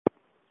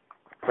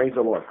Praise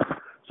the Lord.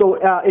 So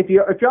if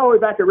you're all the way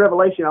back at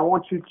Revelation, I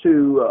want you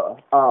to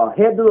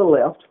head to the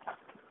left.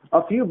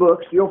 A few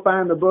books, you'll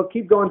find the book.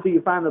 Keep going until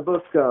you find the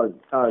book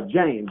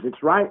James.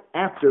 It's right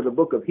after the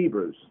book of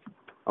Hebrews.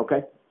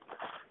 Okay?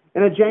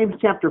 And in James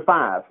chapter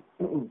 5.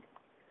 And,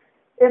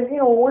 you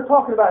know, when we're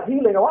talking about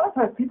healing, a lot of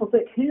times people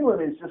think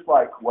healing is just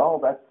like, well,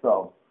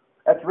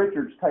 that's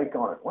Richard's take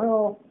on it.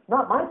 Well,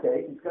 not my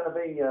take. It's going to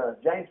be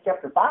James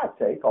chapter 5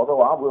 take,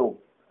 although I will,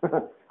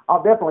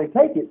 I'll definitely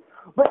take it.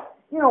 But,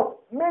 you know,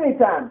 many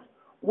times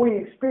we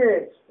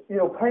experience, you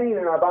know, pain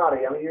in our body.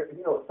 I mean,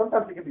 you know,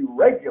 sometimes it can be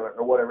regular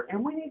or whatever,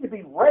 and we need to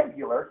be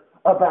regular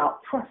about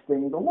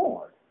trusting the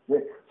Lord.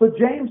 So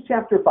James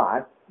chapter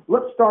 5,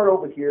 let's start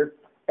over here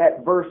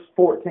at verse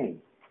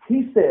 14.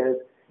 He says,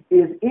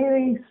 "Is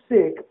any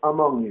sick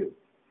among you?"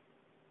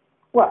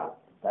 Well,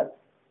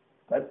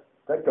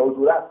 that goes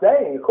without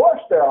saying. Of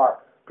course there are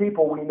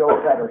people we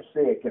know that are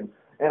sick, and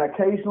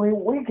occasionally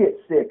we get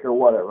sick or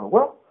whatever.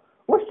 Well,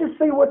 let's just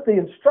see what the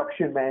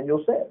instruction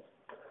manual says.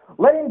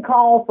 "Let him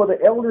call for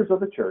the elders of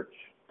the church.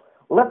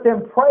 Let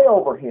them pray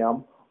over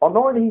him,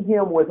 anointing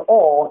him with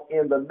oil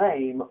in the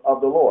name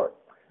of the Lord."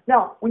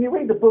 Now, when you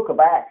read the book of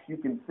Acts, you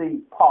can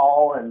see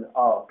Paul and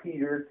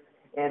Peter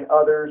and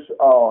others,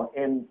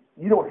 and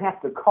you don't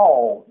have to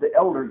call the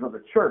elders of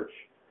the church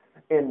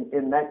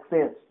in that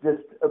sense.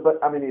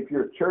 But I mean, if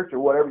you're at church or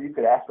whatever, you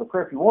could ask for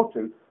prayer if you want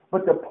to.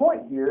 But the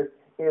point here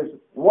is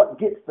what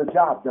gets the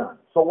job done.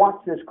 So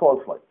watch this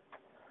closely,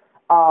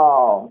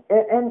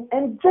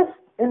 and just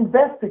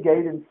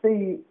investigate and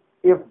see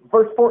if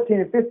verse 14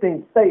 and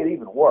 15 say it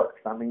even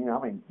works. I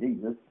mean,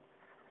 Jesus,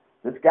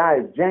 this guy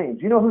is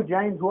James. You know who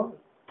James was?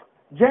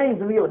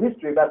 James, a little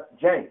history about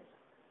James.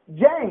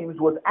 James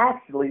was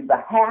actually the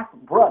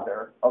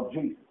half-brother of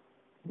Jesus.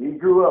 He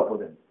grew up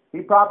with him.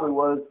 He probably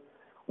was,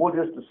 we'll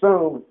just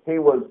assume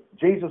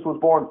Jesus was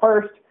born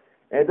first,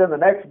 and then the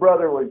next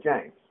brother was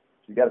James.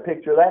 You got a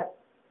picture of that?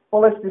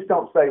 Well, let's just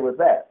don't say it was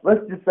that.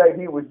 Let's just say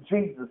he was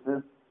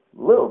Jesus'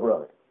 little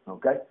brother,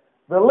 okay?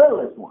 The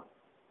littlest one.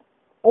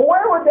 Well,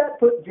 where would that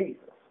put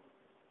Jesus?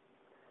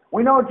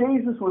 We know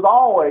Jesus was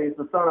always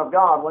the Son of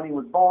God when he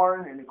was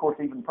born, and of course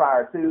even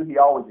prior to, he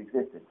always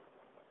existed.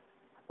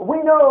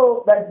 We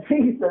know that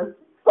Jesus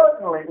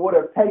certainly would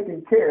have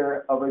taken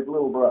care of his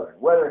little brother,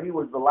 whether he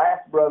was the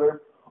last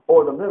brother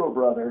or the middle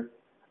brother.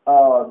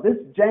 This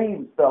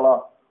James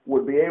fella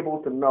would be able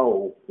to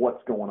know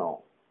what's going on.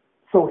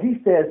 So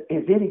he says,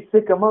 "Is any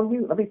sick among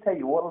you?" Let me tell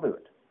you what'll do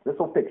it. This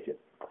will fix you.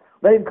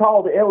 "Let him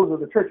call the elders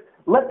of the church.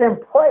 Let them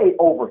pray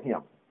over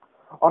him,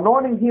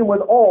 anointing him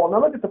with oil."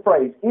 Now look at the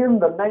phrase, "in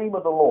the name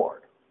of the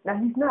Lord." Now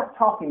he's not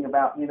talking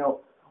about, you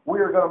know,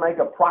 we're going to make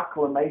a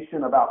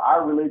proclamation about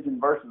our religion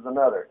versus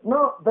another.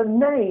 No, the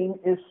name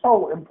is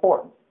so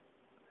important.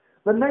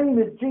 The name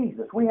is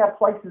Jesus. We have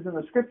places in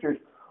the scriptures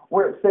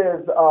where it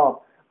says,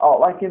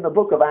 like in the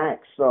book of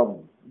Acts,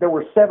 there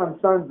were 7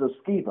 sons of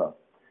Sceva,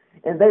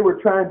 and they were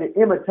trying to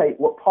imitate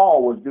what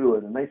Paul was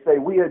doing. And they say,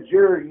 "We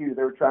adjure you."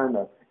 They were trying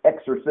to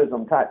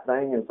exorcism type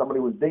thing, and somebody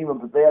was demon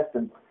possessed,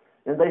 and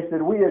they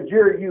said, "We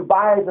adjure you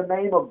by the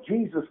name of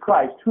Jesus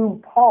Christ, whom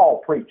Paul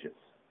preaches."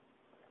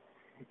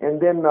 And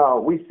then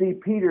we see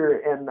Peter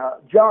and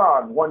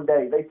John one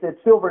day. They said,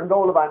 "Silver and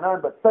gold have I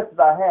none, but such as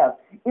I have.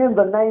 In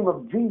the name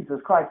of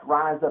Jesus Christ,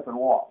 rise up and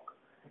walk."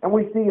 And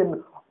we see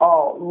in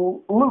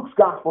Luke's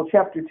Gospel,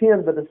 chapter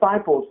 10, the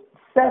disciples,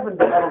 7 of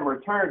them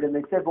returned, and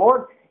they said,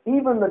 "Lord,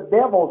 even the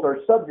devils are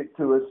subject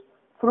to us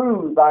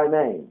through thy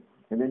name."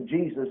 And then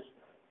Jesus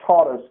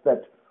taught us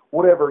that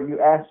whatever you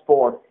ask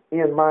for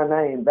in my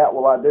name, that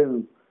will I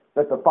do,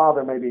 that the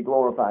Father may be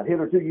glorified.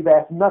 Hitherto you've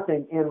asked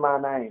nothing in my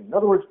name. In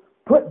other words,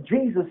 put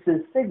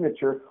Jesus'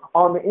 signature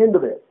on the end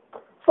of it.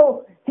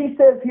 So he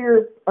says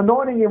here,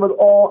 anointing him with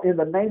oil in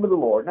the name of the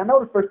Lord. Now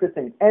notice verse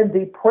 15. "And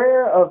the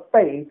prayer of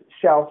faith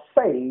shall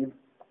save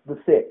the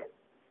sick."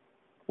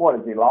 What,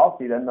 is he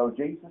lost? He doesn't know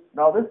Jesus?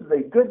 No, this is a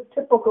good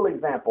typical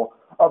example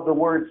of the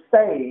word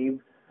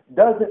save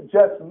doesn't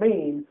just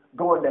mean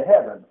going to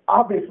heaven.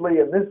 Obviously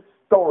in this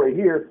story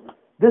here,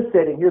 this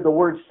setting here, the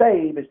word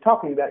save is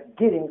talking about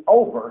getting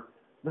over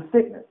the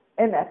sickness.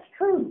 And that's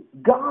true.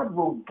 God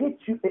will get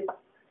you.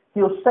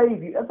 He'll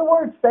save you. The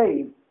word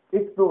save,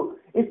 it's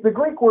the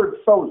Greek word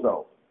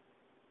sozo.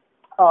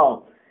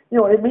 You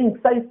know, it means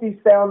safety,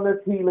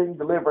 soundness, healing,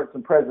 deliverance,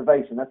 and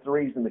preservation. That's the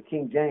reason the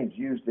King James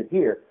used it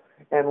here.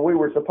 And we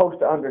were supposed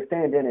to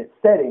understand in its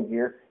setting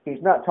here,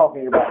 he's not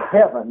talking about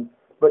heaven,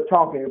 but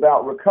talking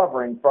about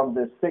recovering from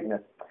this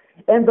sickness.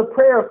 "And the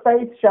prayer of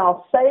faith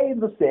shall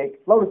save the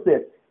sick." Notice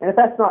this. And if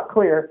that's not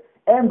clear,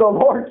 "and the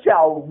Lord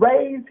shall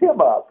raise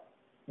him up."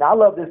 Now I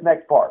love this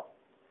next part,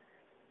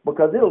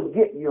 because it'll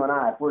get you and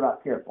I if we're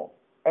not careful.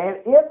 "And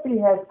if he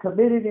has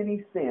committed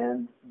any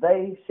sins,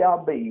 they shall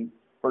be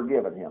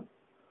forgiven him."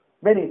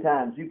 Many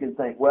times you can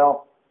think,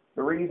 well,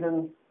 the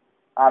reason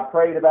I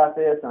prayed about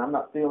this and I'm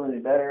not feeling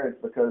any better is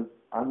because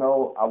I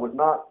know I was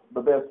not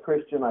the best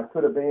Christian I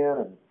could have been,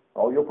 and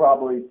you'll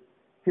probably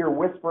hear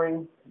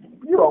whispering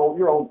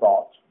your own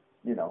thoughts.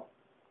 You know,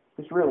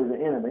 it's really the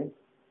enemy,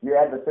 your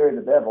adversary,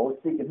 the devil, is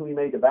seeking whom he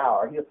may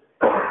devour.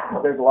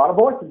 There's a lot of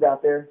voices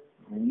out there,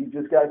 and you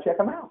just got to check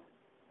them out.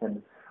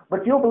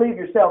 But you'll believe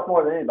yourself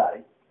more than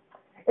anybody.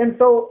 And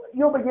so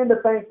you'll begin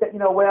to think that,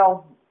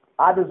 well,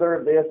 I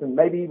deserve this, and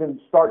maybe even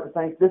start to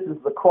think this is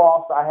the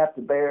cross I have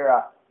to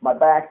bear. My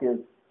back is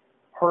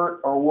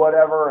hurt or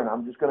whatever, and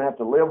I'm just going to have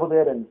to live with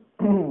it. And,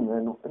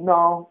 and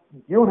no,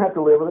 you don't have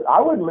to live with it. I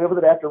wouldn't live with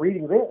it after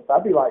reading this.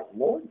 I'd be like,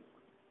 Lord,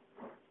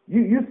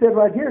 you said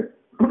right here,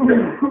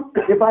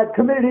 if I'd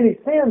committed any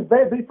sins,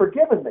 they'd be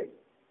forgiven me.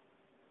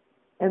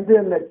 And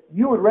then that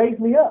you would raise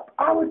me up.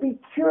 I would be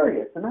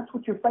curious, and that's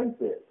what your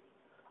faith is.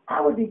 I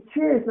would be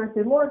curious, and I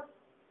said, Lord,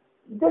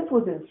 this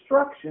was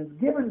instructions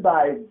given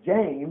by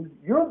James,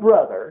 your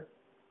brother,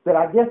 that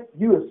I guess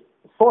you was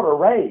sort of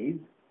raised.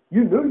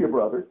 You knew your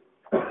brother.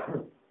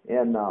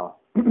 And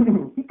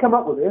he come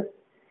up with this.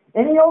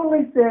 And he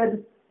only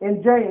said,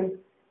 in James,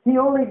 he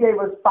only gave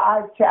us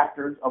 5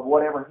 chapters of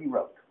whatever he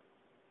wrote.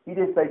 He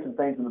did say some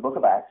things in the book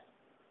of Acts.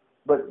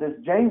 But this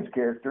James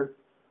character,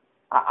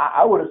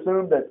 I would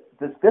assume that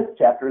this 5th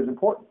chapter is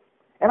important.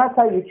 And I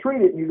tell you, you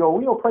treat it and you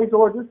go, praise the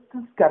Lord, this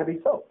has got to be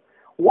so.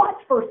 Watch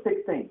verse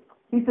 16.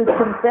 He says,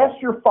 confess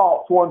your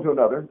faults one to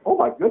another. Oh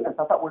my goodness,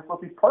 I thought we were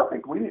supposed to be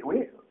perfect. I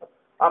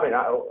mean,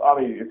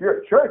 if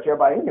you're at church,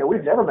 everybody in here,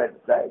 we've never made a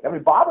mistake. I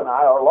mean, Bob and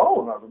I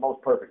alone are the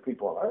most perfect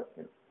people on earth.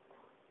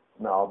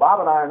 No, Bob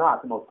and I are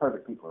not the most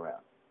perfect people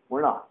around.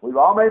 We're not. We've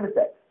all made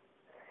mistakes.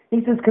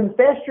 He says,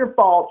 confess your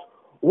faults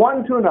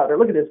one to another.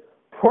 Look at this.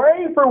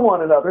 Pray for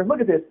one another. Look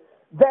at this.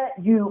 That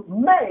you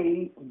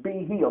may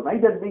be healed. Now, he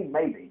doesn't mean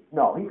maybe.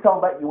 No, he's talking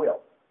about you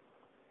will.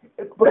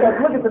 Because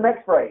look at the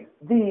next phrase.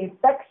 The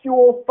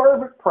effectual,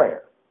 fervent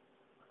prayer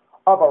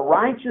of a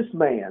righteous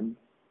man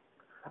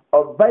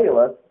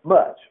availeth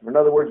much. In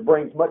other words,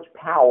 brings much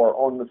power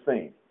on the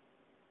scene.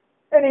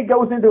 And he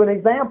goes into an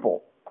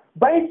example,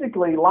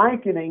 basically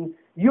likening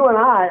you and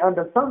I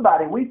unto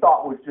somebody we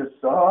thought was just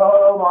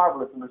so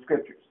marvelous in the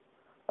Scriptures.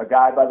 A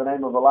guy by the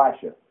name of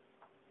Elisha.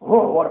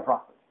 Oh, what a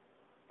prophet.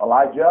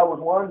 Elijah was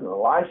one,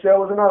 Elisha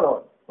was another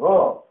one.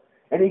 Oh.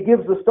 And he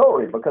gives the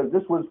story because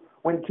this was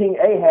when King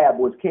Ahab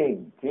was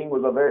king. That king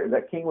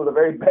was a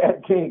very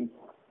bad king.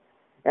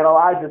 And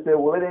Elijah said,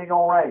 well, it ain't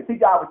going to rain. See,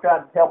 God was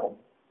trying to help him.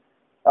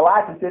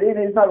 Elijah said,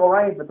 it's not going to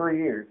rain for 3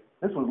 years.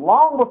 This was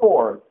long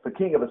before the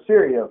king of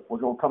Assyria was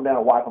going to come down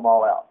and wipe them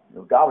all out.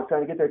 God was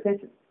trying to get their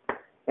attention.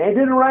 And it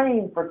didn't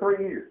rain for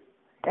 3 years.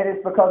 And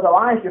it's because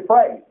Elijah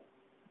prayed,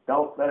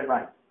 don't let it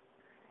rain.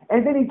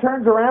 And then he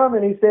turns around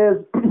and he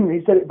says,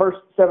 he said it verse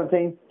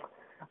 17,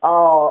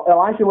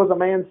 Elisha was a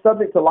man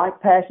subject to like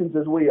passions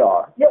as we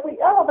are. Yet we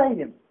elevate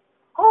him.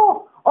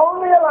 Oh,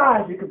 only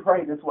Elijah can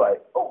pray this way.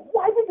 Oh,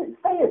 why did it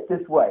say it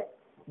this way?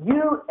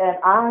 You and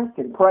I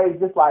can pray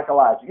just like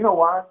Elijah. You know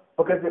why?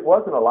 Because it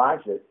wasn't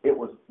Elijah, it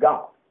was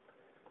God.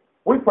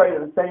 We pray to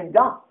the same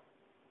God.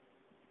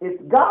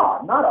 It's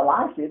God, not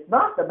Elisha. It's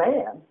not the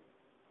man.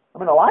 I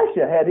mean,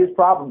 Elisha had his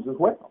problems as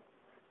well.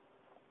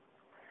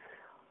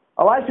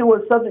 Elisha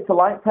was subject to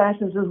like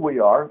passions as we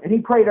are, and he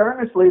prayed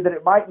earnestly that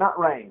it might not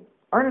rain.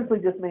 Earnestly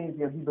just means,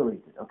 he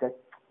believed it, okay?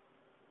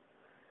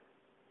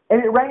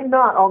 And it rained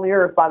not on the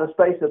earth by the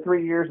space of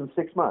 3 years and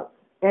 6 months.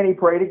 And he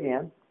prayed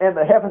again, and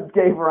the heavens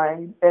gave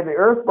rain, and the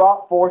earth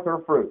brought forth her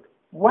fruit.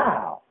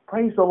 Wow,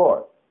 praise the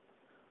Lord.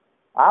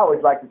 I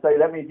always like to say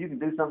that means you can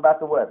do something about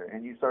the weather,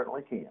 and you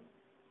certainly can.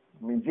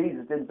 I mean,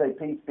 Jesus didn't say,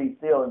 peace, be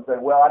still, and say,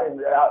 well,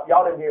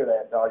 y'all didn't hear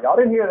that. Y'all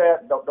didn't hear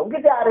that. Don't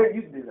get out of here.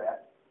 You can do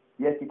that.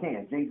 Yes, you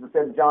can. Jesus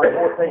said in John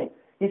 14,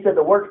 he said,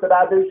 the works that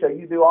I do shall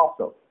you do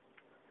also.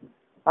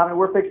 I mean,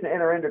 we're fixing to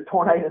enter into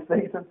tornado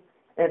season,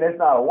 and there's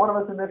not a one of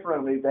us in this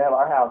room needs to have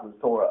our houses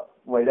tore up.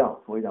 We don't.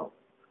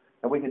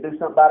 And we can do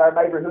something about our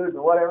neighborhoods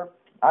and whatever.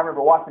 I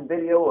remember watching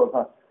video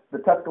of the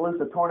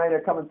Tuscaloosa tornado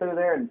coming through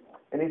there, and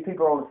these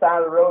people are on the side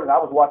of the road, and I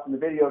was watching the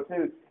video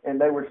too, and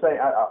they were saying,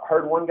 I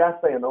heard one guy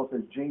saying, those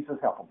says, Jesus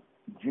help them.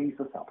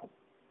 Jesus help them.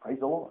 Praise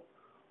the Lord.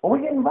 Well, we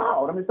get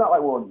involved. I mean, it's not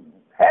like, well,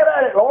 have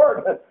at it,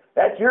 Lord.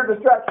 That's your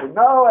destruction.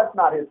 No, that's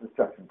not his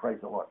destruction. Praise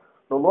the Lord.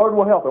 The Lord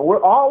will help. And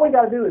all we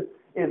got to do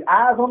is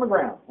eyes on the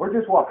ground. We're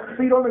just walking,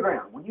 feet on the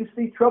ground. When you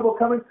see trouble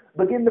coming,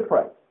 begin to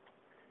pray.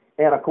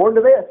 And according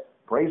to this,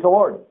 praise the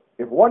Lord,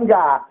 if one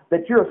guy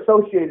that you're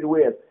associated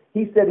with,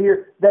 he said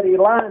here that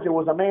Elijah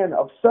was a man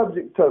of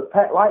subject to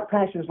like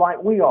passions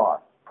like we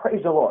are.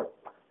 Praise the Lord.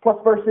 Plus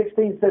verse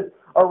 16 says,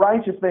 a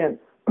righteous man,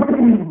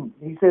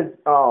 he says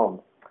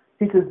the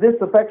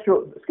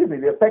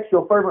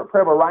effectual fervent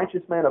prayer of a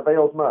righteous man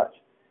avails much.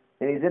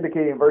 And he's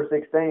indicating in verse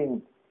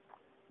 16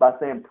 by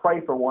saying,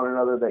 pray for one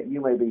another that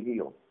you may be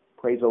healed.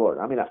 Praise the Lord.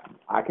 I mean,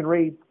 I can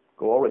read.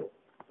 Go on read.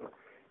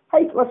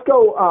 Hey, let's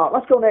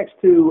go next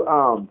to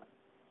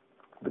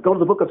go to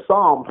the book of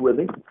Psalms with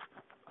me.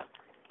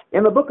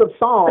 In the book of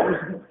Psalms,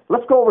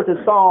 let's go over to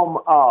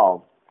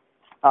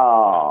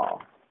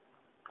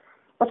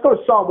let's go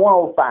to Psalm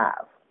 105.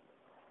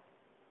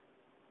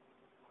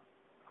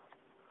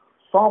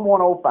 Psalm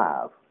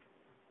 105.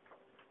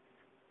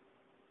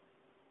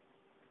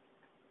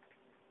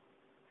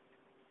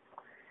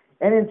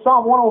 And in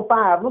Psalm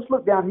 105, let's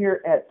look down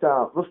here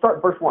let's start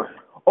at verse 1.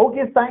 Oh,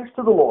 give thanks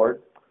to the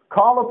Lord.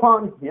 Call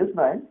upon his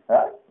name.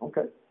 Okay.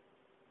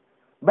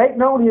 Make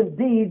known his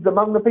deeds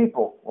among the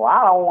people. Well,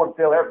 I don't want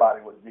to tell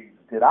everybody what Jesus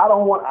did. I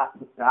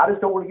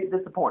just don't want to get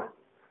disappointed.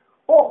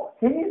 Well,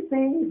 can you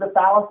see the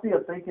fallacy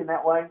of thinking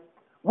that way?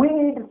 We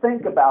need to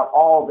think about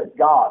all that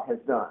God has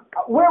done.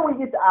 Where we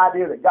get the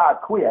idea that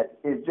God quit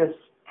is just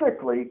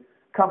strictly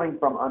coming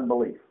from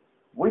unbelief.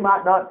 We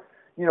might not,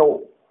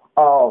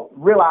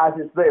 realize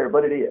it's there,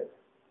 but it is.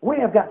 We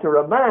have got to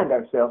remind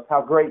ourselves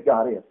how great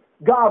God is.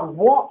 God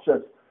wants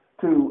us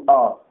to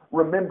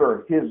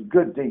remember his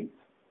good deeds.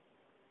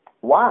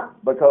 Why?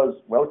 Because,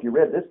 well, if you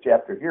read this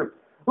chapter here,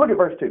 look at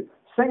verse 2.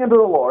 Sing unto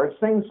the Lord,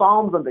 sing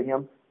psalms unto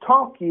him,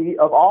 talk ye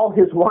of all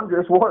his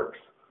wondrous works.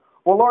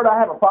 Well, Lord, I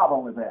have a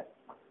problem with that,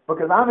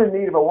 because I'm in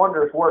need of a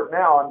wondrous work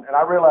now, and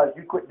I realize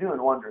you quit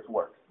doing wondrous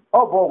works.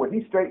 Oh, boy, would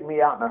he straighten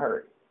me out in a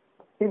hurry.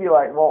 He'd be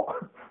like, well,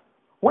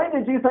 when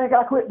did you think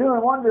I quit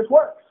doing wondrous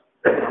works?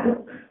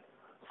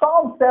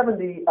 Psalm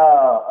 78,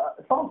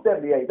 Psalm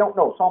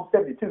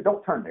 72,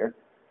 don't turn there.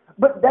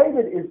 But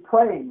David is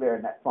praying there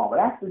in that psalm. It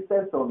actually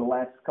says so in the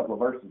last couple of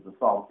verses of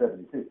Psalm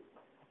 72.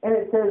 And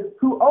it says,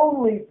 who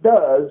only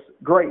does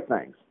great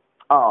things.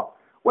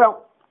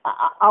 Well,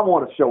 I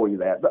want to show you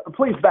that. But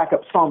please back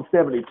up Psalm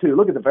 72.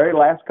 Look at the very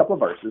last couple of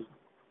verses.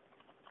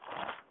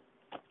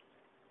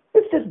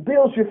 It just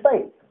builds your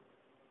faith.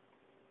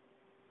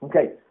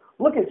 Okay,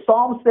 look at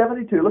Psalm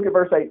 72. Look at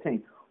verse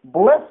 18.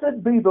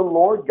 Blessed be the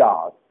Lord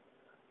God,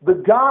 the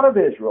God of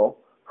Israel,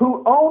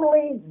 who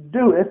only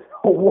doeth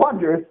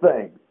wondrous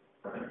things.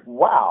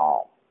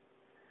 Wow.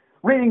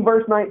 Reading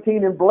verse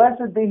 19, and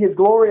blessed be his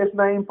glorious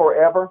name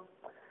forever.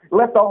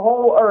 Let the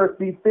whole earth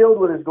be filled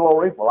with his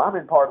glory. Well, I'm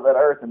in part of that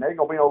earth, and there ain't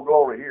going to be no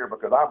glory here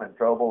because I'm in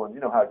trouble, and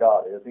you know how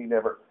God is. He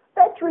never...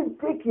 That's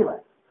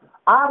ridiculous.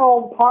 I'm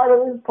on part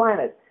of this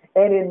planet,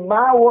 and in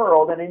my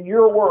world and in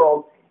your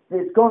world,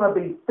 it's going to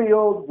be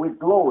filled with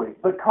glory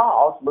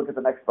because, look at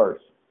the next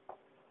verse,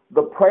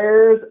 the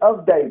prayers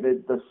of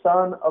David, the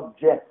son of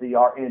Jesse,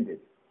 are ended.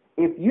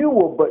 If you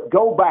will but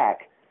go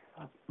back,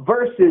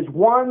 verses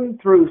 1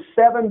 through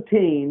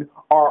 17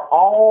 are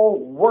all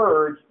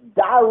words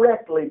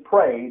directly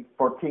prayed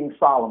for King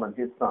Solomon,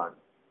 his son.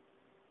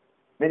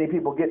 Many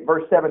people get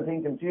verse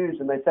 17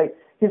 confused and they say,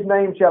 his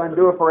name shall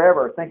endure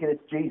forever, thinking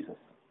it's Jesus.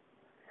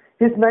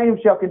 His name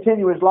shall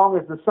continue as long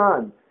as the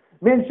sun.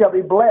 Men shall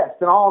be blessed,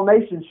 and all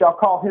nations shall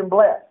call him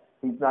blessed.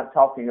 He's not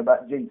talking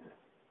about Jesus.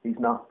 He's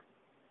not.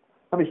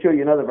 Let me show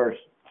you another verse,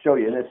 show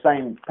you in this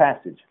same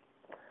passage.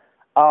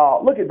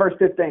 Look at verse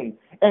 15.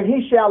 And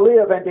he shall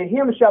live, and to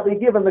him shall be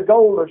given the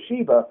gold of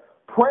Sheba.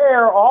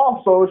 Prayer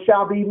also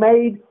shall be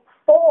made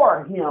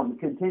for him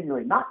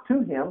continually, not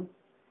to him.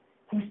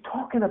 He's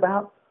talking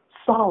about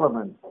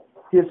Solomon,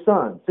 his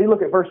son. See,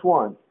 look at verse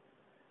 1.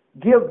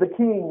 Give the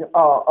king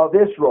of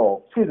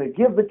Israel, give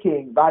the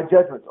king thy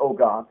judgments, O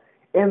God,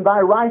 and thy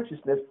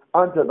righteousness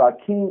unto thy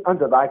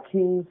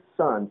king's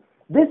son.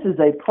 This is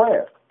a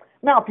prayer.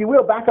 Now, if you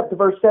will, back up to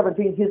verse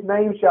 17, his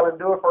name shall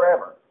endure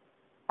forever.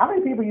 How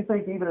many people you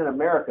think even in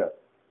America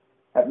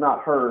have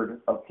not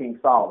heard of King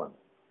Solomon?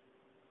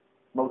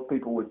 Most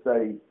people would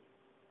say,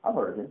 I've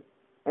heard of him.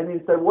 And you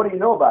say, what do you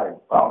know about him?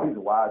 Oh, he's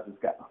the wisest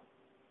guy.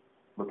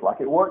 Looks like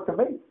it worked to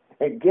me.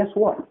 And guess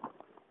what?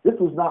 This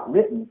was not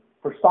written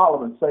for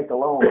Solomon's sake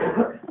alone.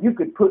 You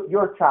could put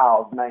your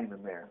child's name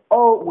in there.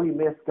 Oh, we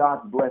miss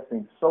God's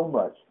blessing so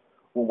much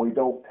when we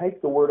don't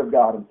take the Word of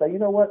God and say, you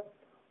know what?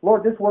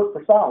 Lord, this worked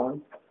for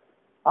Solomon.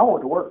 I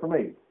want it to work for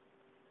me.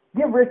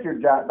 Give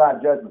Richard thy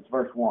judgments,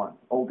 verse 1,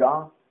 O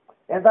God,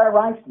 and thy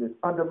righteousness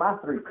unto my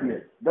three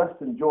kids,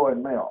 Dustin, Joy,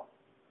 and Mel.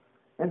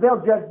 And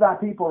they'll judge thy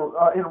people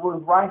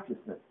with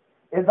righteousness,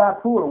 and thy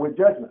poor with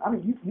judgment. I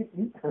mean,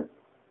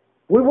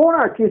 we want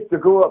our kids to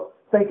grow up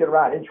thinking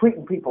right and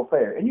treating people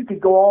fair. And you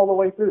could go all the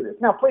way through this.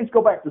 Now, please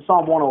go back to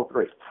Psalm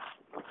 103.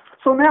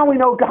 So now we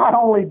know God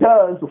only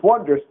does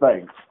wondrous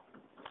things.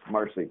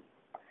 Mercy.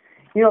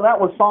 You know, that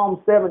was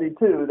Psalm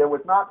 72. There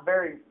was not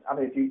very,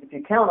 if you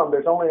count them,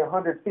 there's only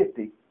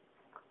 150.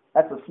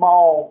 That's a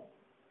small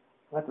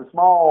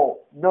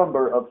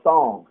number of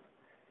songs.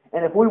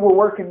 And if we were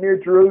working near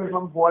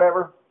Jerusalem,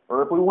 whatever,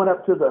 or if we went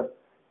up to the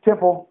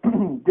temple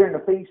during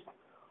the feast,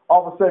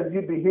 all of a sudden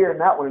you'd be hearing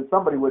that one, and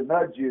somebody would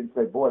nudge you and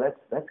say, boy,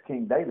 that's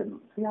King David.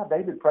 See how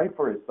David prayed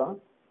for his son?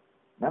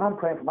 Man, I'm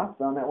praying for my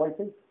son that way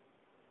too.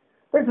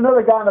 There's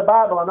another guy in the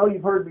Bible, I know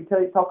you've heard me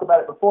talk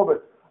about it before,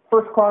 but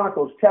 1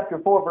 Chronicles chapter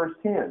 4, verse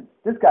 10.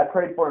 This guy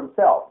prayed for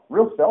himself.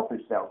 Real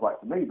selfish sounds like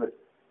to me, but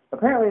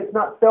apparently it's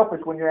not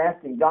selfish when you're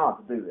asking God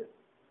to do this.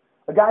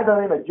 A guy by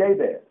the name of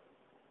Jabez.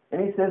 And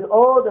he says,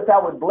 oh, that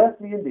thou would bless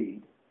me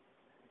indeed,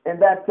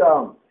 and that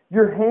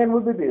your hand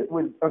would be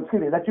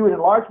that you would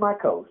enlarge my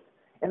coast,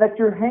 and that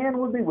your hand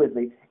would be with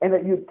me, and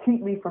that you'd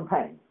keep me from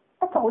pain.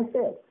 That's all he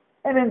said.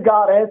 And then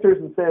God answers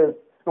and says,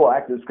 well,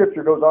 actually the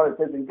scripture goes on and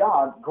says, and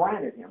God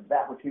granted him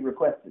that which he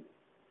requested.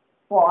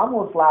 Well, I'm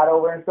going to slide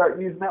over and start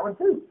using that one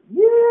too.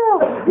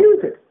 Yeah,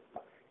 use it.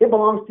 It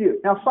belongs to you.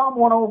 Now, Psalm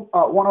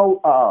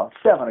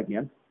 107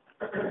 again.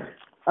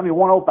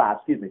 105,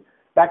 excuse me.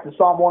 Back to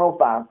Psalm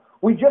 105.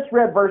 We just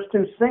read verse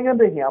 2, sing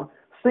unto him,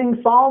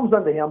 sing psalms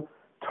unto him,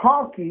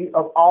 talk ye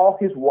of all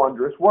his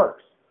wondrous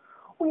works.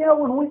 Well,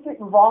 when we get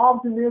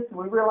involved in this and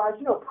we realize,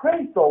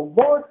 praise the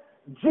Lord,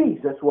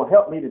 Jesus will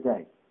help me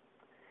today.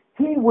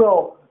 He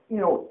will,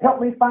 help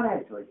me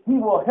financially. He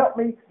will help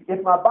me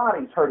if my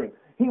body's hurting.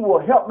 He will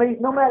help me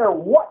no matter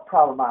what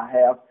problem I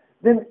have.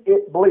 Then,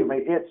 believe me,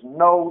 it's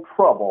no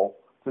trouble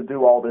to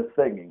do all this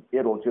singing.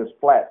 It'll just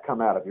flat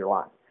come out of your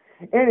life.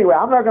 Anyway,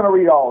 I'm not going to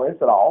read all this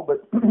at all,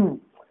 but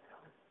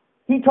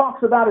he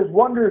talks about his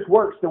wondrous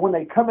works that when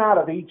they come out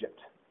of Egypt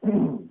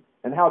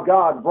and how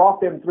God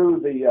brought them through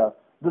the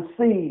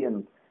sea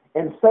and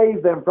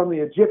saved them from the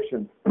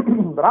Egyptians.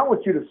 But I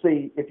want you to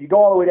see, if you go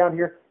all the way down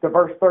here to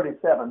verse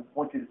 37, I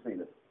want you to see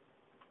this.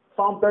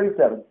 Psalm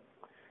 37.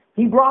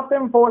 He brought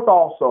them forth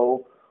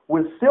also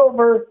with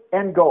silver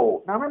and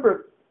gold. Now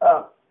remember,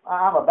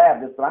 I'm a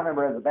Baptist, but I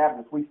remember as a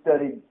Baptist we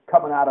studied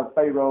coming out of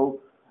Pharaoh,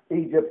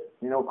 Egypt,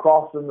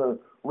 crossing the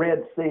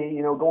Red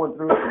Sea, going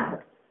through it.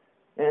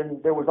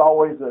 And there was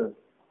always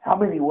how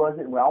many was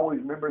it? And we always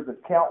remember the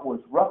count was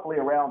roughly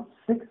around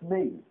 6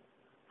 million.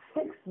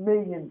 6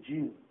 million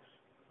Jews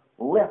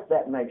left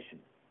that nation.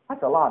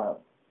 That's a lot of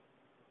them.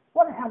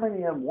 Wonder how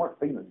many of them weren't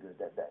feeling good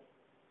that day.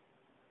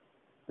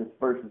 This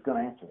verse is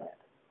going to answer that.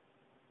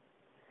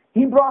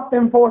 He brought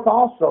them forth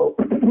also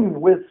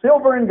with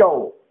silver and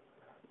gold.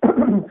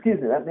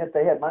 Excuse me, that meant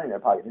they had money in their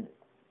pocket, didn't it?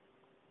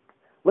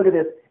 Look at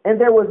this. And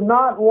there was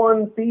not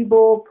one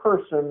feeble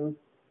person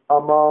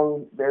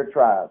among their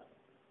tribes.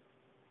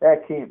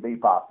 That can't be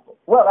possible.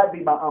 Well, that'd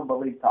be my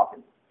unbelief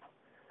talking.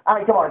 I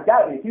mean, come on, there's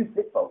got to be a few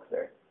sick folks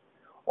there.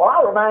 Well,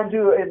 I'll remind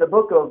you, in the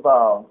book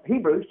of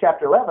Hebrews,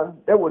 chapter 11,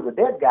 there was a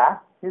dead guy.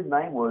 His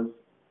name was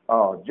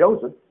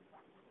Joseph.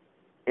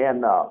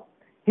 And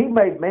he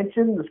made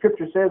mention, the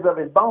scripture says, of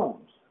his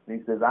bones. And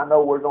he says, I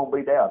know we're going to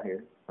be down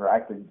here. Or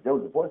actually,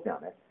 Joseph was down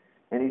there.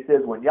 And he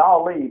says, when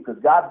y'all leave, because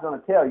God's going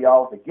to tell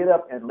y'all to get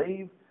up and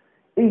leave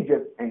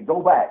Egypt and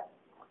go back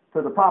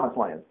to the promised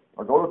land,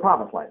 or go to the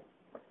promised land.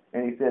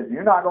 And he says,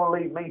 you're not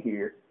going to leave me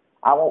here.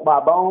 I want my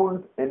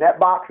bones in that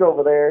box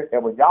over there,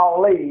 and when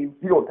y'all leave,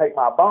 you're going to take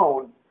my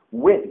bones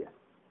with you.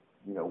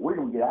 We're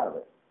going to get out of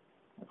it.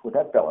 That's what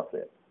that fella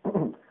said.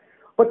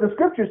 But the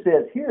scripture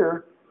says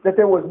here that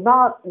there was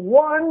not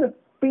one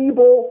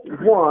feeble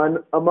one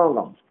among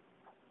them.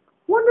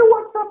 Wonder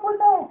what's up with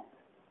that?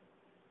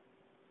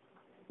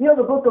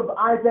 The book of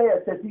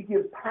Isaiah says he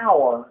gives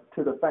power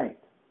to the faint.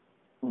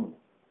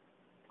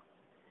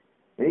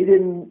 He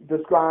didn't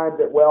describe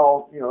that,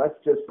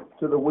 that's just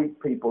to the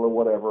weak people or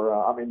whatever.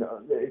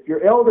 If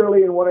you're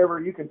elderly and whatever,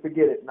 you can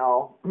forget it.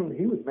 No,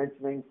 he was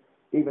mentioning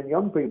even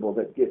young people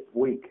that get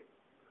weak.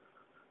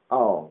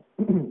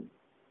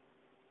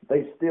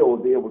 They still will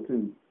be able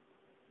to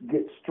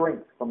get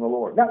strength from the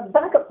Lord. Now,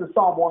 back up to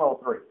Psalm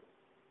 103.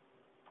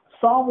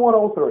 Psalm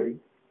 103.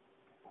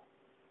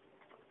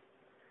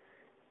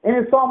 And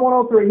in Psalm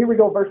 103, here we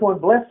go, verse 1.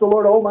 Bless the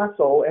Lord, O my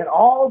soul, and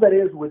all that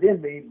is within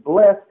me,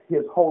 bless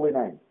his holy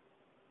name.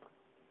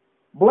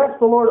 Bless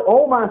the Lord,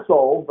 O my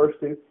soul, verse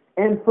 2,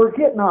 and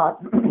forget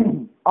not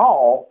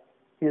all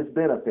his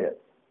benefits.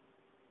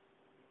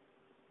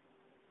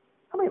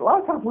 A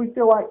lot of times we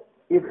feel like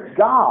it's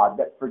God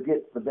that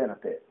forgets the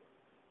benefits.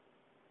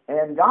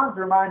 And God's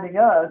reminding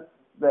us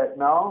that,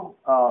 no,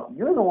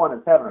 you're the one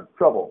that's having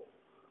trouble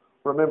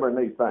remembering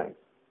these things.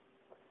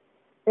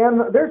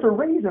 And there's a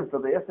reason for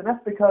this, and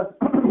that's because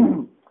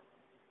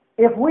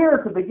if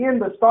we're to begin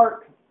to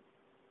start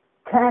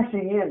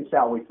cashing in,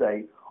 shall we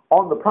say,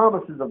 on the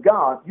promises of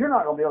God, you're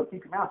not going to be able to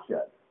keep your mouth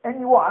shut. And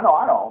I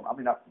don't.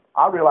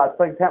 I realize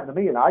things happen to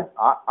me, and I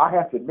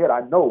have to admit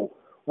I know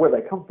where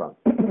they come from.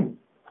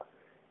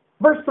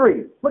 Verse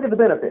 3, look at the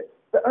benefits.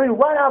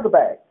 Right out of the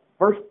bag.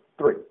 Verse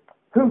 3,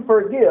 who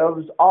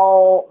forgives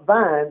all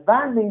thine.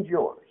 Thine means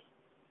yours.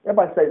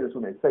 Everybody say this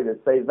with me. Say this.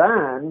 Say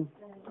thine.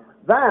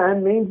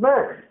 Thine means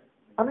mine.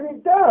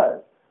 It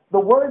does. The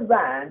word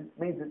thine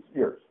means it's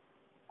yours.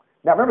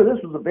 Now remember,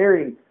 this was a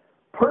very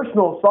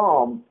personal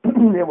psalm.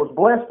 It was,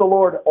 bless the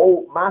Lord,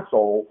 O my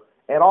soul,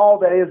 and all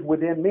that is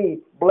within me,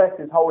 bless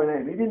his holy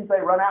name. He didn't say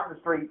run out in the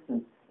streets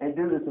and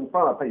do this in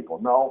front of people.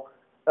 No,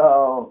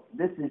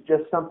 this is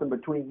just something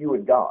between you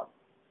and God.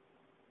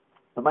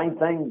 The main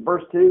thing,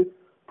 verse 2,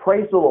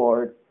 praise the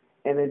Lord,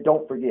 and then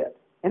don't forget.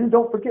 And then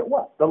don't forget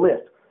what? The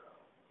list.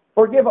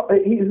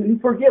 He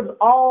forgives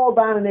all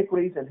thine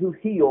iniquities and who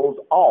heals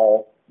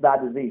all thy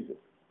diseases.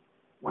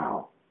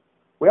 Wow.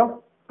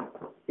 Well,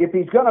 if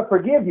he's going to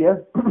forgive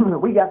you,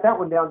 we got that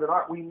one down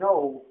tonight. We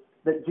know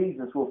that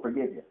Jesus will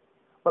forgive you.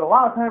 But a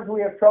lot of times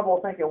we have trouble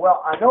thinking,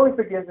 well, I know he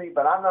forgives me,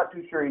 but I'm not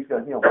too sure he's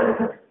going to heal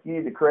me. You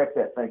need to correct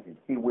that thinking.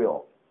 He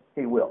will.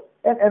 He will.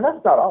 And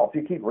that's not all.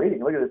 If you keep reading,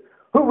 look at this.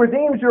 Who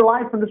redeems your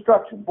life from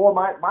destruction. Boy,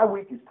 my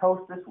week is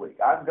toast this week.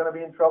 I'm going to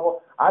be in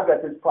trouble. I've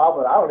got this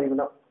problem that I don't even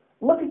know.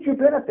 Look at your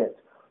benefits.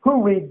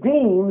 Who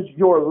redeems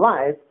your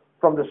life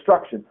from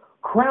destruction,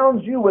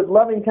 crowns you with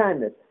loving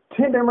kindness,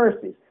 tender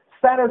mercies,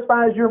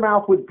 satisfies your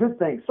mouth with good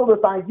things, so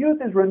that thy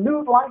youth is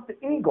renewed like the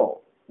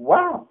eagle.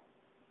 Wow.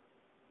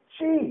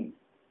 Gee.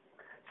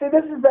 See,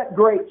 this is that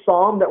great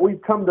psalm that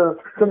we've come to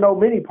know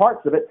many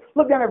parts of it.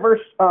 Look down at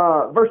verse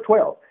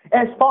 12.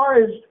 As far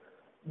as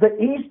the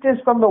east is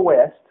from the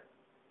west,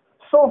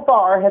 so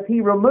far hath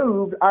he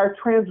removed our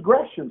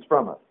transgressions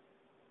from us.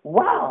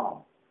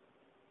 Wow.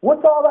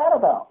 What's all that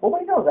about? Well,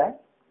 we know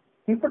that.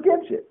 He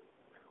forgives you.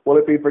 Well,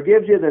 if he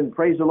forgives you, then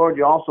praise the Lord,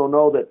 you also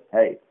know that,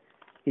 hey,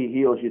 he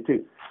heals you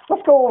too.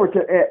 Let's go over to,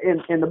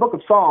 in the book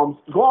of Psalms,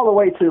 go all the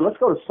way to, let's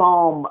go to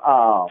Psalm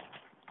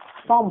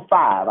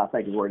 5, I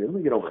think is where it is. Let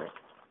me get over there.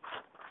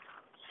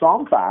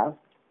 Psalm 5.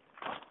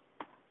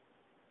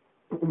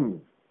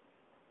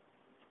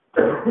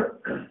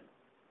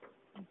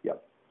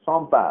 Yep,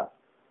 Psalm 5.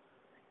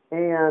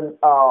 And,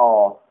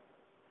 no,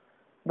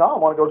 I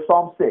want to go to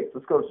Psalm 6.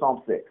 Let's go to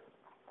Psalm 6.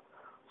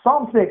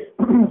 Psalm 6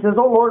 says,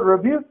 O Lord,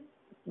 rebuke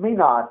me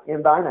not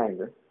in thine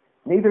anger,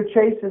 neither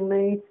chasten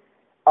me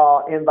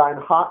in thine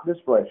hot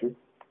displeasure.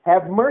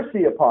 Have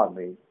mercy upon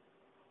me,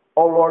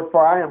 O Lord,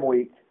 for I am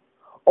weak.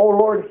 O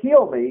Lord,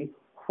 heal me,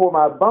 for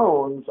my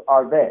bones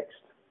are vexed.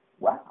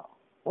 Wow.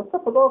 What's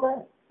up with all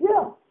that?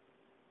 Yeah.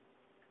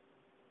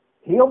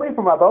 Heal me,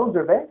 for my bones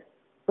are vexed.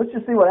 Let's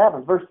just see what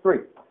happens. Verse 3.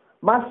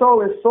 My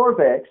soul is sore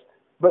vexed,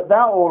 but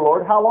thou, O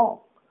Lord, how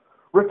long?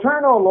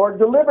 Return, O Lord,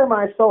 deliver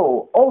my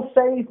soul. O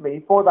save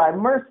me, for thy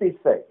mercy's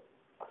sake.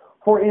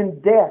 For in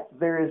death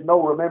there is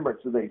no remembrance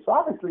of thee. So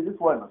obviously this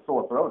wasn't a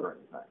sore throat or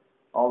anything.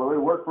 Although it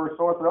worked for a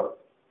sore throat.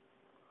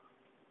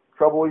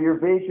 Trouble with your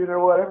vision or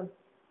whatever.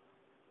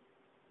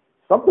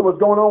 Something was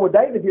going on with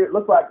David here. It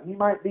looked like he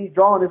might be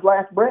drawing his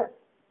last breath.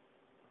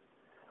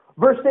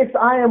 Verse 6,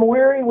 I am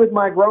weary with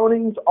my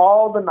groanings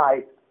all the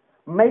night.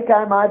 Make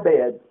I my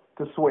bed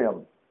to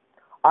swim.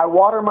 I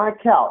water my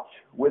couch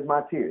with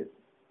my tears.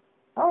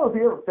 I don't know if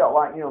you ever felt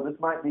like, this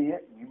might be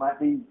it. You might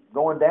be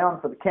going down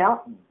for the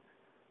count and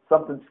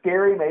something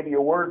scary, maybe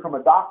a word from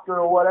a doctor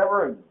or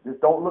whatever, and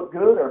just don't look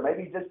good, or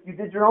maybe just you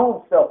did your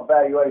own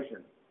self-evaluation.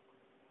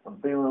 I'm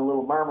feeling a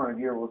little murmuring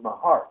here with my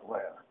heart.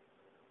 Well,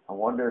 I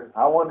wonder.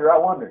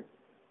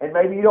 And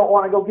maybe you don't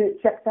want to go get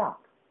it checked out.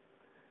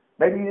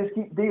 Maybe you just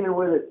keep dealing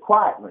with it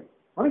quietly.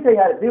 Let me tell you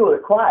how to deal with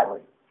it quietly.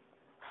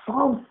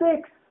 Psalm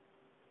 6.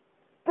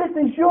 This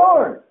is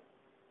yours.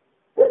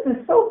 This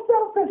is so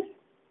selfish.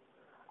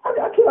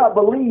 I cannot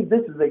believe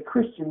this is a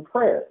Christian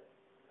prayer.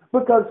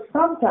 Because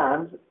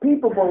sometimes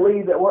people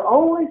believe that we're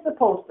only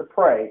supposed to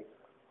pray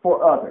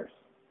for others.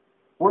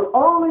 We're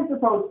only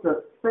supposed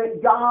to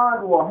think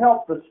God will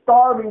help the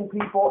starving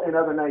people in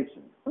other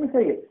nations. Let me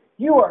tell you,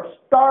 you are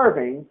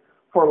starving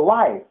for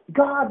life.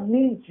 God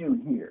needs you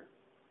here.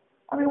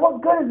 I mean,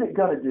 what good is it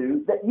going to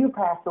do that you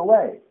pass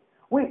away?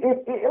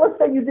 Let's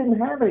say you didn't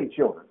have any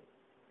children.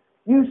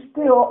 You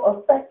still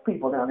affect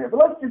people down here. But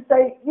let's just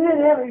say you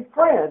didn't have any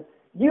friends.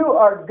 You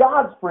are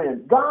God's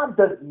friend. God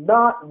does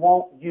not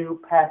want you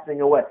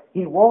passing away.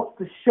 He wants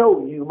to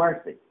show you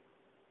mercy.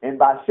 And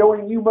by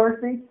showing you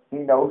mercy, He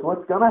knows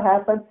what's going to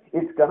happen.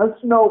 It's going to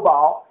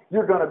snowball.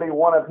 You're going to be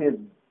one of His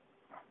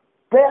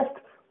best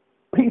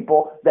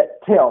people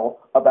that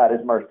tell about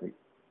His mercy.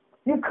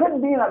 You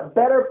couldn't be in a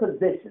better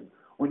position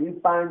when you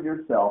find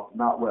yourself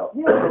not well.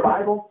 You know, in the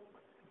Bible,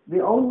 the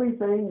only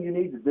thing you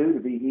need to do to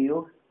be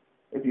healed,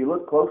 if you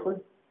look closely,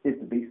 is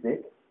to be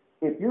sick.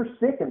 If you're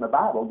sick in the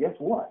Bible, guess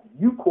what?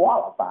 You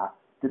qualify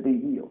to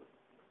be healed.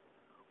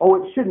 Oh,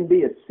 it shouldn't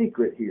be a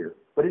secret here.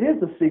 But it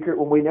is a secret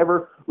when we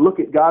never look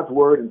at God's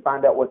Word and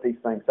find out what these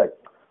things say.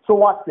 So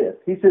watch this.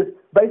 He says,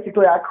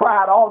 basically, I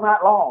cried all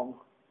night long.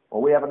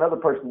 Well, we have another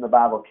person in the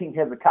Bible, King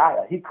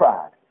Hezekiah. He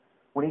cried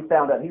when he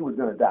found out he was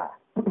going to die.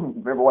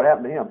 Remember what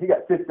happened to him? He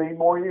got 15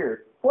 more years.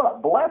 What a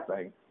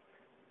blessing.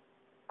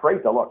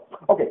 Praise the Lord.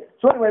 Okay,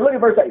 so anyway, look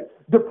at verse 8.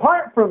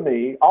 Depart from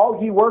me,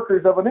 all ye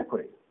workers of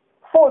iniquity,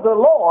 for the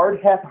Lord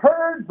hath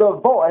heard the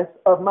voice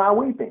of my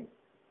weeping.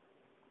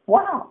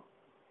 Wow.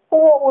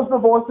 Well, what was the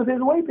voice of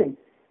his weeping?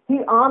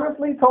 He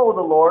honestly told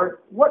the Lord,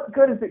 what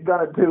good is it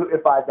going to do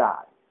if I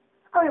die?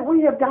 I mean,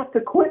 we have got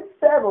to quit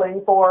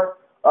settling for,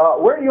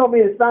 where do you want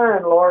me to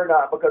sign, Lord?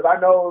 Because I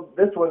know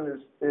this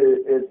one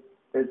is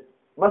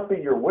must be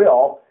your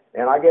will,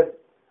 and I guess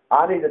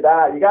I need to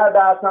die. You got to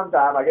die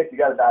sometime. I guess you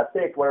got to die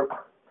sick. Where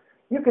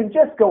you can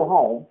just go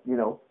home, you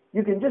know.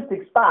 You can just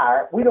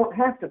expire. We don't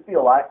have to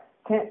feel like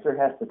cancer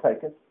has to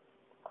take us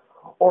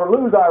or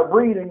lose our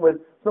breathing with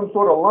some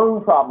sort of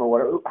lung problem or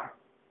whatever.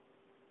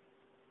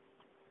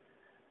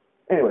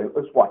 Anyway,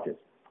 let's watch this.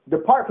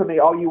 Depart from me,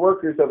 all you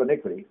workers of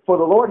iniquity, for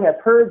the Lord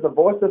hath heard the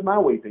voice of my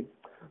weeping.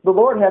 The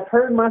Lord hath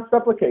heard my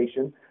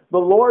supplication. The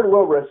Lord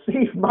will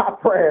receive my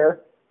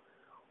prayer.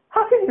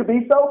 How can you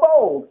be so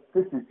bold?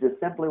 This is just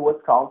simply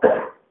what's called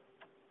faith.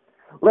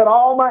 Let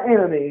all my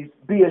enemies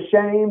be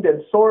ashamed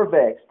and sore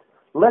vexed.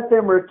 Let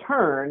them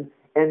return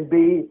and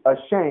be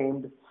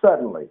ashamed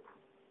suddenly.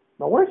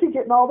 Now, where's he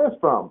getting all this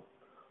from?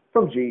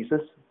 From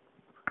Jesus.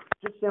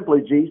 Just simply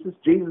Jesus.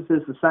 Jesus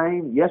is the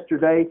same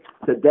yesterday,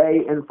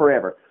 today, and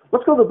forever.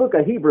 Let's go to the book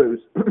of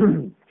Hebrews.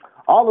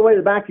 All the way to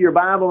the back of your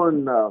Bible,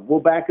 and we'll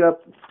back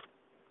up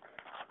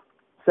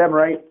 7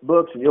 or 8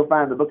 books, and you'll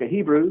find the book of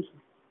Hebrews.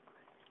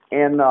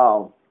 And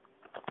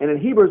in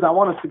Hebrews, I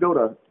want us to go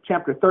to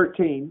chapter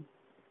 13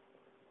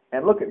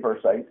 and look at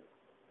verse 8.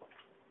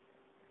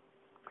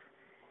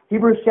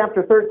 Hebrews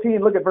chapter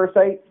 13, look at verse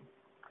 8.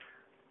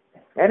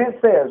 And it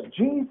says,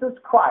 Jesus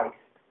Christ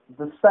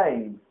the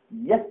same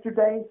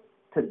yesterday,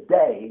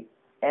 today,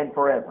 and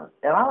forever.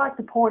 And I like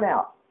to point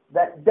out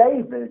that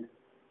David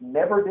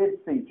never did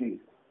see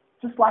Jesus,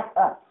 just like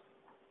us.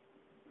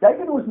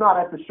 David was not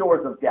at the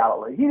shores of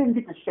Galilee. He didn't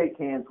get to shake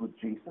hands with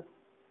Jesus.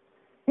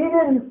 He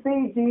didn't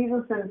see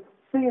Jesus and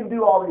see him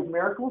do all these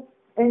miracles.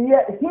 And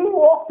yet he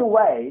walked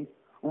away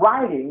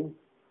writing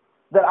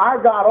that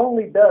our God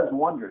only does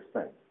wondrous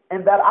things,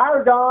 and that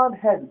our God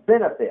has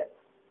benefits,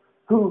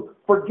 who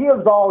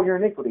forgives all your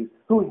iniquities,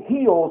 who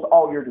heals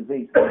all your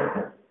diseases.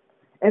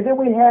 And then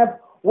we have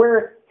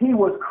where he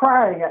was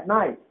crying at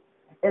night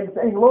and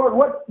saying, Lord,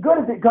 what good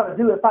is it going to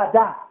do if I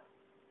die?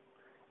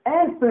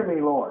 Answer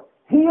me, Lord.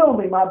 Heal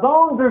me. My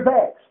bones are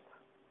vexed.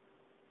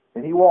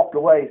 And he walked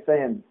away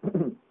saying,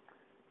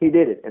 he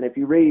did it. And if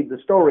you read the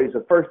stories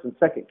of 1st and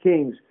 2nd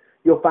Kings,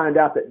 you'll find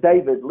out that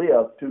David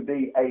lived to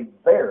be a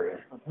very,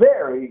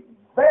 very,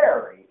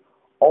 very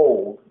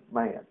old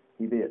man.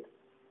 He did.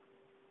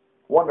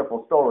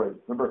 Wonderful story.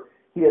 Remember,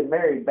 he had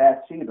married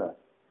Bathsheba,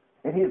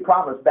 and he had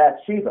promised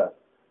Bathsheba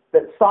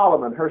that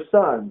Solomon, her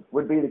son,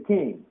 would be the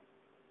king.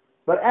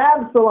 But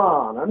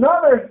Absalom,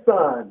 another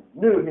son,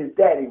 knew his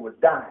daddy was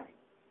dying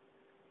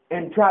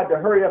and tried to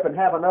hurry up and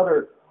have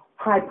another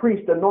high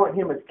priest anoint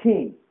him as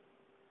king.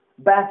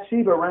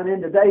 Bathsheba ran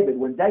into David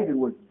when David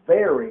was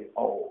very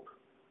old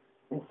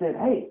and said,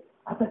 hey,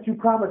 I thought you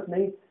promised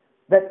me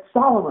that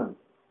Solomon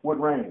would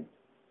reign.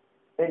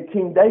 And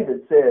King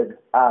David said,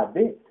 I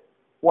did.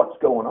 What's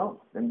going on?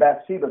 And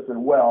Bathsheba said,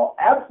 well,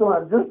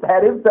 Absalom just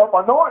had himself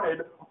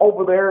anointed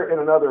over there in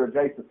another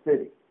adjacent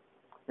city.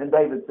 And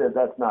David said,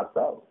 that's not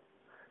so.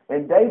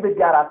 And David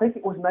got, I think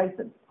it was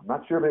Nathan. I'm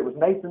not sure if it was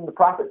Nathan the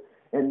prophet.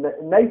 And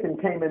Nathan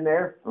came in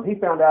there, and he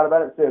found out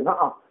about it and said,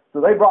 uh-uh.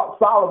 So they brought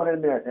Solomon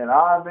in there. And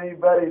I mean,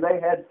 buddy, they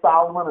had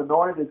Solomon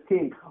anointed as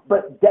king.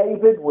 But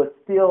David was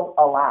still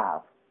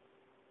alive.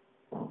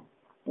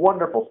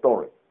 Wonderful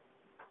story.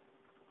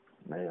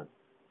 Man,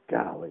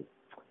 golly.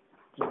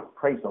 Just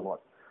praise the Lord.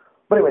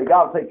 But anyway,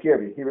 God will take care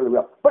of you. He really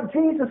will. But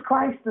Jesus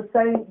Christ the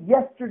same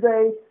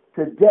yesterday,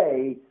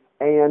 today,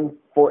 and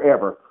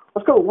forever.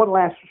 Let's go to one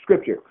last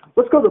scripture.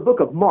 Let's go to the book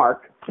of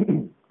Mark.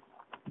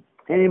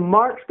 And in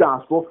Mark's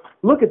gospel,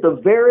 look at the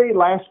very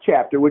last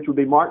chapter, which would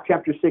be Mark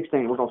chapter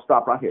 16. We're going to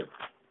stop right here.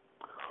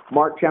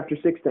 Mark chapter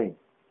 16.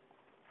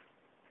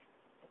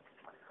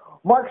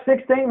 Mark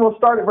 16, we'll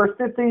start at verse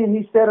 15.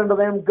 He said unto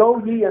them,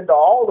 go ye into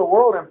all the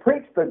world and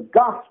preach the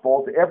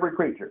gospel to every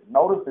creature.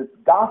 Notice it's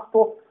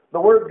gospel.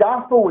 The word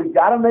gospel, we've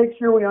got to make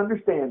sure we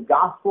understand.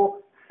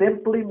 Gospel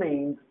simply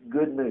means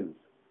good news.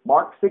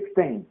 Mark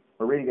 16.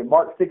 We're reading in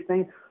Mark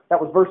 16.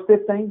 That was verse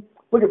 15.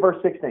 Look at verse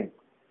 16.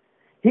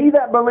 He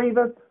that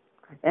believeth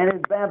and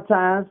is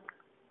baptized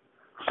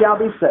shall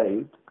be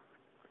saved.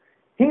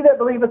 He that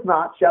believeth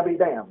not shall be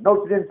damned.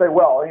 Notice it didn't say,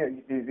 well,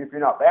 if you're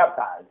not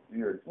baptized,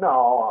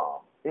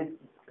 no.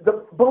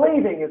 The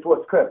believing is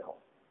what's critical.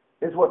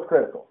 Is what's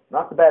critical,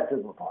 not the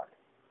baptismal part.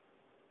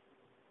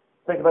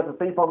 Think about the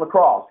thief on the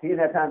cross. He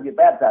didn't have time to get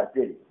baptized,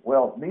 did he?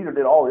 Well, neither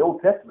did all the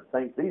Old Testament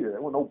saints either.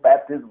 There was no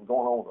baptism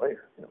going on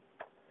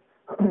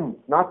there.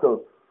 Not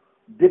the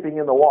dipping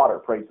in the water,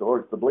 praise the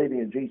Lord. It's the believing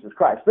in Jesus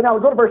Christ. So now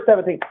we go to verse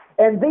 17.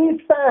 And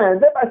these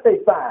signs, everybody say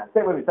signs.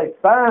 Say it with me, say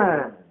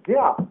signs.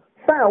 Yeah.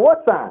 Signs,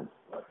 what signs?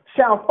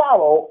 Shall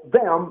follow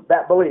them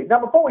that believe. Now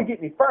before we get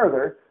any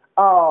further,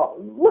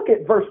 look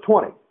at verse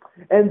 20.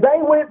 And they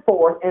went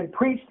forth and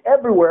preached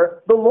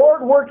everywhere, the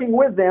Lord working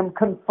with them,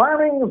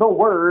 confirming the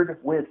word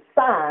with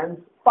signs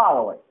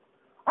following.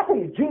 I tell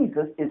you,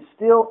 Jesus is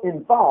still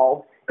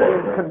involved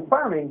in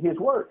confirming his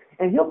word.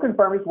 And he'll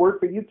confirm his word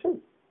for you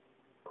too.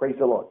 Praise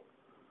the Lord.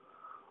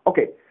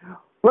 Okay,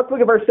 let's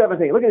look at verse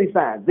 17. Look at these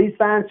signs. These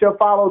signs shall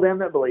follow them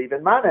that believe.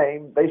 In my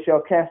name they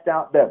shall cast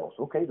out devils.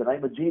 Okay, the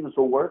name of Jesus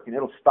will work and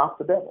it'll stop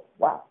the devil.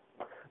 Wow.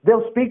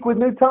 They'll speak with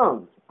new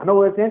tongues. I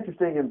know that's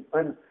interesting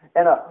and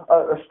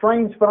a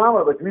strange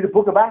phenomenon, but if you read the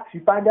book of Acts,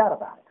 you find out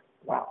about it.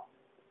 Wow.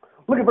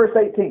 Look at verse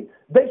 18.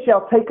 They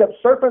shall take up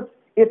serpents.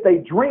 If they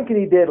drink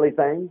any deadly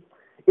thing,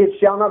 it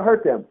shall not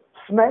hurt them.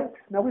 Snakes.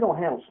 Now, we don't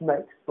handle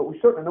snakes, but we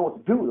certainly know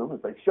what to do with them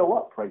if they show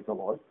up, praise the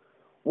Lord.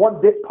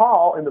 One bit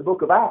Paul in the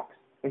book of Acts,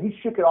 and he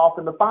shook it off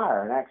in the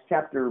fire in Acts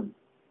chapter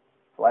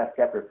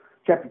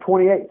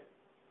 28,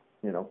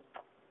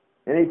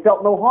 And he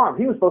felt no harm.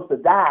 He was supposed to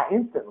die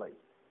instantly,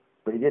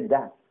 but he didn't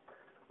die.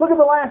 Look at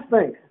the last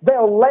thing.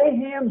 They'll lay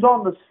hands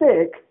on the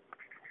sick,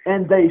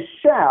 and they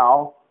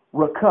shall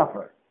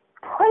recover.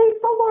 Praise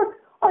the Lord.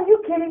 Are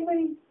you kidding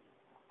me?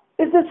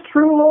 Is this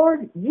true,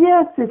 Lord?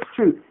 Yes, it's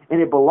true. And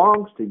it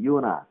belongs to you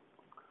and I.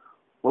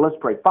 Well, let's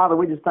pray. Father,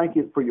 we just thank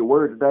you for your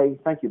word today.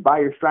 Thank you. By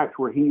your stripes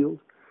we're healed.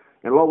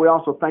 And Lord, we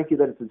also thank you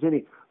that if there's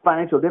any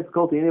financial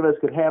difficulty any of us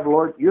could have,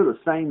 Lord, you're the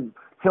same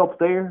help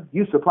there.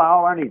 You supply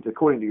all our needs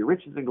according to your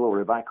riches and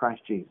glory by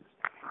Christ Jesus.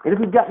 And if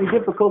we've got any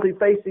difficulty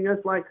facing us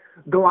like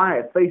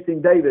Goliath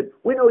facing David,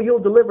 we know you'll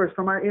deliver us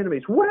from our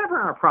enemies, whatever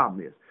our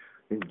problem is.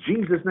 In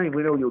Jesus' name,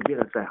 we know you'll get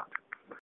us out.